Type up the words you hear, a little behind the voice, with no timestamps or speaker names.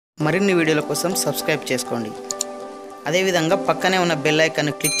మరిన్ని వీడియోల కోసం సబ్స్క్రైబ్ చేసుకోండి. అదేవిధంగా పక్కనే ఉన్న బెల్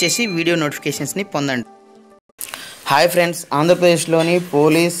ఐకాన్ క్లిక్ చేసి వీడియో నోటిఫికేషన్స్ని పొందండి. హాయ్ ఫ్రెండ్స్, ఆంధ్రప్రదేశ్లోని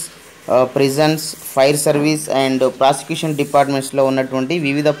police, prisons, fire service and prosecution డిపార్ట్మెంట్స్లో ఉన్నటువంటి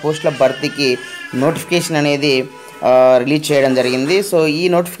వివిధ పోస్టుల భర్తీకి నోటిఫికేషన్ అనేది రిలీజ్ చేయడం జరిగింది. సో ఈ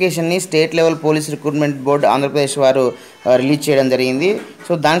నోటిఫికేషన్ని state level police recruitment board Andhra Pradesh వారు రిలీజ్ చేయడం జరిగింది.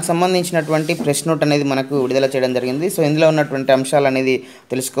 సో దానికి సంబంధించినటువంటి ప్రెస్ నోట్ అనేది మనకు విడుదల చేయడం జరిగింది. సో ఇందులో ఉన్నటువంటి అంశాలు అనేది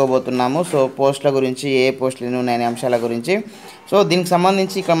తెలుసుకోబోతున్నాము. సో పోస్టుల గురించి, ఏ పోస్టులు ఉన్నాయనే అంశాల గురించి. సో దీనికి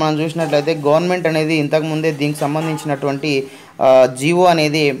సంబంధించి ఇక్కడ మనం చూసినట్లయితే గవర్నమెంట్ అనేది ఇంతకుముందే దీనికి సంబంధించినటువంటి జీవో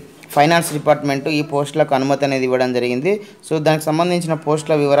అనేది ఫైనాన్స్ డిపార్ట్మెంట్ ఈ పోస్టులకు అనుమతి అనేది ఇవ్వడం జరిగింది. సో దానికి సంబంధించిన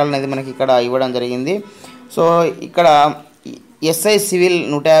పోస్టుల వివరాలు అనేది మనకి ఇక్కడ ఇవ్వడం జరిగింది. సో ఇక్కడ ఎస్ఐ సివిల్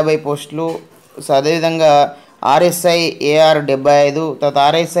 150 పోస్టులు, సో అదేవిధంగా ఆర్ఎస్ఐ ఏఆర్ 75, తర్వాత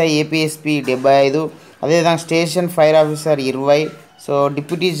ఆర్ఎస్ఐ ఏపీఎస్పీ 75, అదేవిధంగా station fire officer 20, so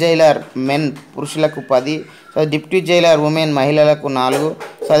deputy Jailer men పురుషులకు 10, సో డిప్యూటీ జైలర్ ఉమెన్ మహిళలకు 4,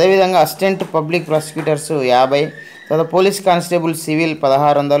 సో అదేవిధంగా అసిస్టెంట్ పబ్లిక్ ప్రాసిక్యూటర్స్ 50, తర్వాత police constable civil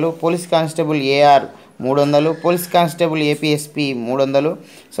 1600, police constable AR 300, police constable APSP 300,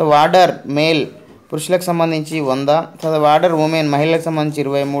 so warder male పురుషులకు సంబంధించి 100, తర్వాత warder women మహిళలకు సంబంధించి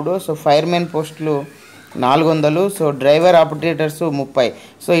 23, సో ఫైర్మెన్ పోస్టులు 400, సో డ్రైవర్ ఆపరేటర్స్ 30.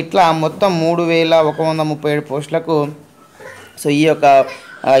 సో ఇట్లా మొత్తం 3137 పోస్టులకు సో ఈ యొక్క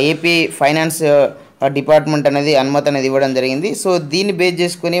ఏపీ ఫైనాన్స్ డిపార్ట్మెంట్ అనేది అనుమతి అనేది ఇవ్వడం జరిగింది. సో దీన్ని బేస్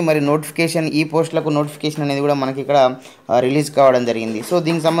చేసుకుని మరి నోటిఫికేషన్, ఈ పోస్టులకు నోటిఫికేషన్ అనేది కూడా మనకి ఇక్కడ రిలీజ్ కావడం జరిగింది. సో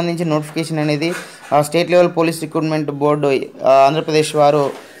దీనికి సంబంధించి నోటిఫికేషన్ అనేది state level police recruitment board Andhra Pradesh వారు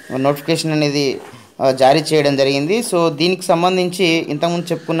నోటిఫికేషన్ అనేది జారీ చేయడం జరిగింది. సో దీనికి సంబంధించి ఇంతకుముందు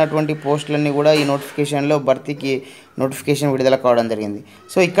చెప్పుకున్నటువంటి పోస్టులన్నీ కూడా ఈ నోటిఫికేషన్లో భర్తీకి నోటిఫికేషన్ విడుదల కావడం జరిగింది.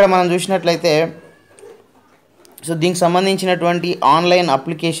 సో ఇక్కడ మనం చూసినట్లయితే సో దీనికి సంబంధించినటువంటి ఆన్లైన్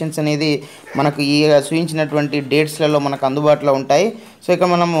అప్లికేషన్స్ అనేది మనకు ఈ సూచించినటువంటి డేట్స్లలో మనకు అందుబాటులో ఉంటాయి. సో ఇక్కడ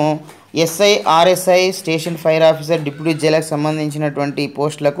మనము SI, RSI, station fire officer, deputy జైలర్కి సంబంధించినటువంటి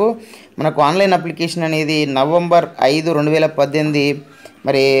పోస్టులకు మనకు ఆన్లైన్ అప్లికేషన్ అనేది నవంబర్ 5, 2018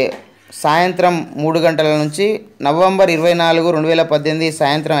 మరి సాయంత్రం 3 గంటల నుంచి నవంబర్ 24, 2018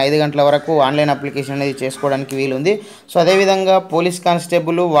 సాయంత్రం 5 గంటల వరకు ఆన్లైన్ అప్లికేషన్ అనేది చేసుకోవడానికి వీలుంది. సో అదేవిధంగా పోలీస్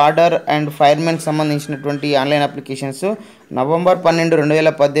కానిస్టేబుల్, వార్డర్ అండ్ ఫైర్మెన్కి సంబంధించినటువంటి ఆన్లైన్ అప్లికేషన్స్ నవంబర్ 12,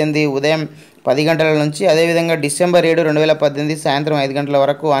 2018 ఉదయం 10 గంటల నుంచి, అదేవిధంగా డిసెంబర్ 7, 2018 సాయంత్రం 5 గంటల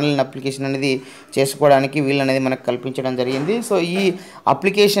వరకు ఆన్లైన్ అప్లికేషన్ అనేది చేసుకోవడానికి వీలు అనేది మనకు కల్పించడం జరిగింది. సో ఈ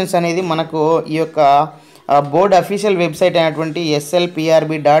అప్లికేషన్స్ అనేది మనకు ఈ యొక్క బోర్డ్ అఫీషియల్ వెబ్సైట్ అయినటువంటి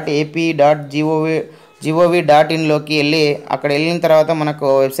Apslprb.ap.gov.in లోకి అక్కడ వెళ్ళిన తర్వాత మనకు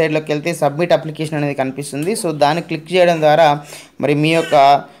వెబ్సైట్లోకి వెళ్తే సబ్మిట్ అప్లికేషన్ అనేది కనిపిస్తుంది. సో దాన్ని క్లిక్ చేయడం ద్వారా మరి మీ యొక్క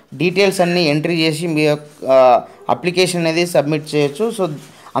డీటెయిల్స్ అన్నీ ఎంట్రీ చేసి మీ యొక్క అప్లికేషన్ అనేది సబ్మిట్ చేయొచ్చు. సో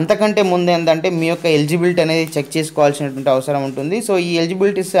అంతకంటే ముందు ఏంటంటే మీ యొక్క ఎలిజిబిలిటీ అనేది చెక్ చేసుకోవాల్సినటువంటి అవసరం ఉంటుంది. సో ఈ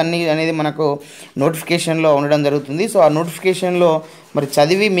ఎలిజిబిలిటీస్ అన్నీ అనేది మనకు నోటిఫికేషన్లో ఉండడం జరుగుతుంది. సో ఆ నోటిఫికేషన్లో మరి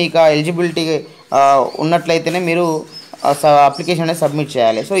చదివి మీకు ఆ ఎలిజిబిలిటీ ఉన్నట్లయితేనే మీరు అప్లికేషన్ అనేది సబ్మిట్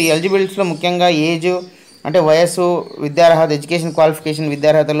చేయాలి. సో ఈ ఎలిజిబిలిటీస్లో ముఖ్యంగా ఏజ్ అంటే వయస్సు, విద్యార్హత, ఎడ్యుకేషన్ క్వాలిఫికేషన్,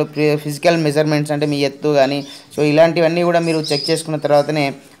 విద్యార్హతలు, ఫిజికల్ మెజర్మెంట్స్ అంటే మీ ఎత్తు కానీ, సో ఇలాంటివన్నీ కూడా మీరు చెక్ చేసుకున్న తర్వాతనే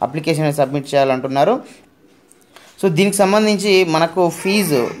అప్లికేషన్ అనేది సబ్మిట్ చేయాలంటున్నారు. సో దీనికి సంబంధించి మనకు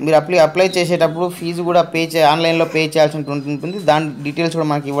ఫీజు మీరు అప్లై చేసేటప్పుడు ఫీజు కూడా ఆన్లైన్లో పే చేయాల్సి ఉంటుంది. దాని డీటెయిల్స్ కూడా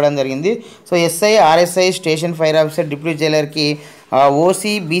మనకి ఇవ్వడం జరిగింది. So SI, RSI, station fire officer, deputy జైలర్కి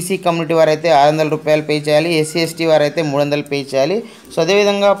OC, BC community వారైతే 600 రూపాయలు పే చేయాలి, ఎస్సీ, ఎస్టీ వారైతే 300 పే చేయాలి. సో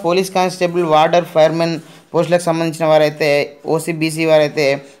అదేవిధంగా పోలీస్ కానిస్టేబుల్, వార్డర్, ఫైర్మెన్ పోస్టులకు సంబంధించిన వారైతే ఓసీ, బీసీ వారైతే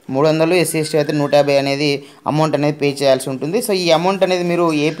 300, ఎస్సీ, ఎస్టీ అయితే 150 అనేది అమౌంట్ అనేది పే చేయాల్సి ఉంటుంది. సో ఈ అమౌంట్ అనేది మీరు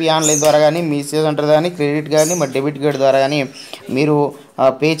ఏపీ ఆన్లైన్ ద్వారా కానీ, మీ సేవ సెంటర్ కానీ, క్రెడిట్ కానీ, మరి డెబిట్ కార్డ్ ద్వారా కానీ మీరు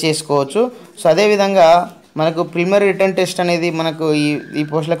పే చేసుకోవచ్చు. సో అదేవిధంగా మనకు ప్రిలిమినరీ రిటర్న్ టెస్ట్ అనేది మనకు ఈ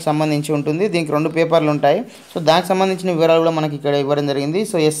పోస్టులకు సంబంధించి ఉంటుంది. దీనికి 2 పేపర్లు ఉంటాయి. సో దానికి సంబంధించిన వివరాలు కూడా మనకి ఇక్కడ ఇవ్వడం జరిగింది.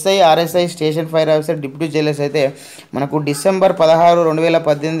 So SI, RSI, station fire officer, deputy jailers అయితే మనకు డిసెంబర్ 16,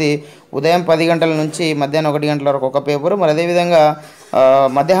 2018 ఉదయం 10 గంటల నుంచి మధ్యాహ్నం 1 గంటల వరకు ఒక పేపరు, మరి అదేవిధంగా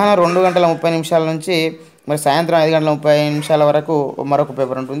మధ్యాహ్నం 2:30 నుంచి మరి సాయంత్రం 5:30 వరకు మరొక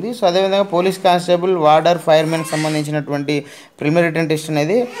పేపర్ ఉంటుంది. సో అదేవిధంగా పోలీస్ కానిస్టేబుల్, వార్డర్, ఫైర్మెన్కి సంబంధించినటువంటి ప్రిలిమినరీ రిటర్న్ టెస్ట్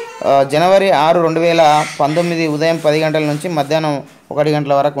అనేది జనవరి 6, 2019 ఉదయం 10 గంటల నుంచి మధ్యాహ్నం 1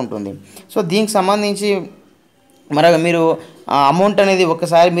 గంటల వరకు ఉంటుంది. సో దీనికి సంబంధించి మీరు అమౌంట్ అనేది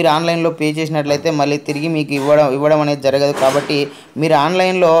ఒకసారి మీరు ఆన్లైన్లో పే చేసినట్లయితే మళ్ళీ తిరిగి మీకు ఇవ్వడం అనేది జరగదు. కాబట్టి మీరు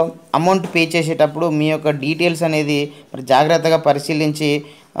ఆన్లైన్లో అమౌంట్ పే చేసేటప్పుడు మీ యొక్క డీటెయిల్స్ అనేది మరి జాగ్రత్తగా పరిశీలించి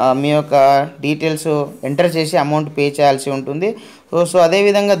మీ యొక్క డీటెయిల్స్ ఎంటర్ చేసి అమౌంట్ పే చేయాల్సి ఉంటుంది. సో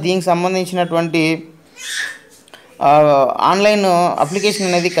అదేవిధంగా దీనికి సంబంధించినటువంటి ఆన్లైన్ అప్లికేషన్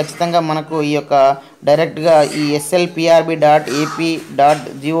అనేది ఖచ్చితంగా మనకు ఈ యొక్క డైరెక్ట్గా ఈ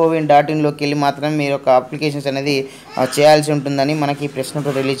Apslprb.ap.gov.in.లోకి వెళ్ళి మాత్రమే మీరు యొక్క అప్లికేషన్స్ అనేది చేయాల్సి ఉంటుందని మనకి ఈ ప్రశ్నతో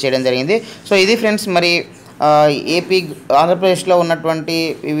రిలీజ్ చేయడం జరిగింది. సో ఇది ఫ్రెండ్స్, మరి ఆంధ్రప్రదేశ్లో ఉన్నటువంటి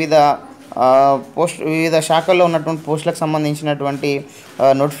వివిధ శాఖల్లో ఉన్నటువంటి పోస్టులకు సంబంధించినటువంటి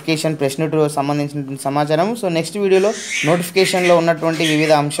నోటిఫికేషన్, ప్రెస్ నోట్ సంబంధించినటువంటి సమాచారం. సో నెక్స్ట్ వీడియోలో నోటిఫికేషన్లో ఉన్నటువంటి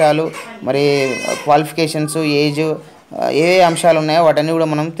వివిధ అంశాలు, మరి క్వాలిఫికేషన్స్, ఏజ్, ఏ అంశాలు ఉన్నాయో వాటన్నీ కూడా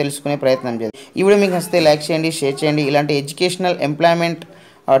మనం తెలుసుకునే ప్రయత్నం చేద్దాం. ఈ వీడియో మీకు నచ్చితే లైక్ చేయండి, షేర్ చేయండి. ఇలాంటి ఎడ్యుకేషనల్, ఎంప్లాయ్మెంట్,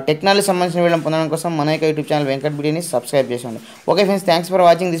 టెక్నాలజీ సంబంధించిన వీడియో పొందడం కోసం మన యొక్క యూట్యూబ్ ఛానల్ వెంకట్బిటిని సబ్స్క్రైబ్ చేయండి. Okay friends, thanks for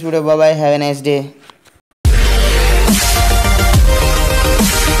watching this video. Bye, have a nice day.